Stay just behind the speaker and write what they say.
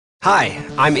Hi,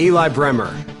 I'm Eli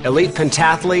Bremer, elite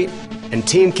pentathlete and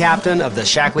team captain of the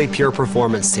Shaklee Pure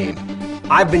Performance team.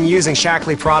 I've been using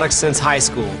Shaklee products since high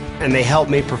school, and they help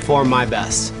me perform my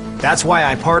best. That's why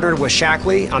I partnered with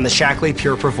Shaklee on the Shaklee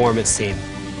Pure Performance team.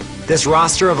 This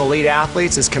roster of elite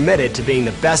athletes is committed to being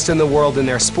the best in the world in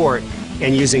their sport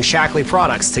and using Shaklee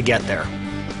products to get there.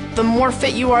 The more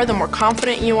fit you are, the more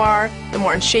confident you are, the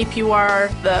more in shape you are,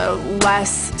 the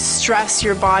less stress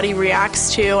your body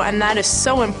reacts to, and that is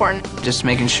so important. Just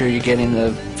making sure you're getting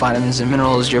the vitamins and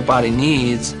minerals your body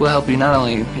needs will help you not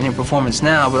only in your performance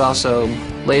now, but also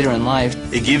later in life.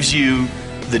 It gives you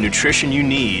the nutrition you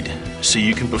need so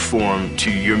you can perform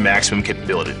to your maximum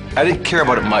capability. I didn't care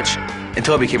about it much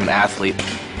until I became an athlete,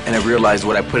 and I realized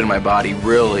what I put in my body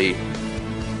really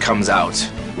comes out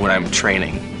when I'm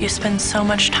training. You spend so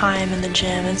much time in the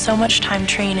gym and so much time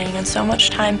training and so much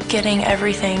time getting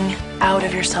everything out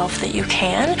of yourself that you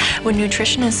can, when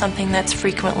nutrition is something that's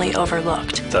frequently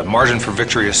overlooked. The margin for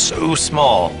victory is so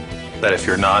small that if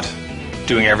you're not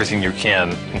doing everything you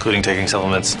can, including taking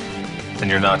supplements, then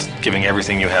you're not giving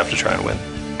everything you have to try and win.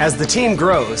 As the team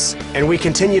grows and we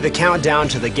continue the countdown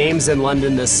to the games in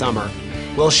London this summer,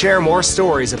 we'll share more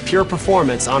stories of pure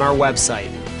performance on our website.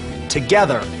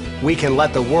 Together, we can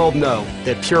let the world know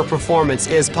that pure performance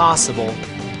is possible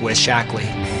with Shaklee.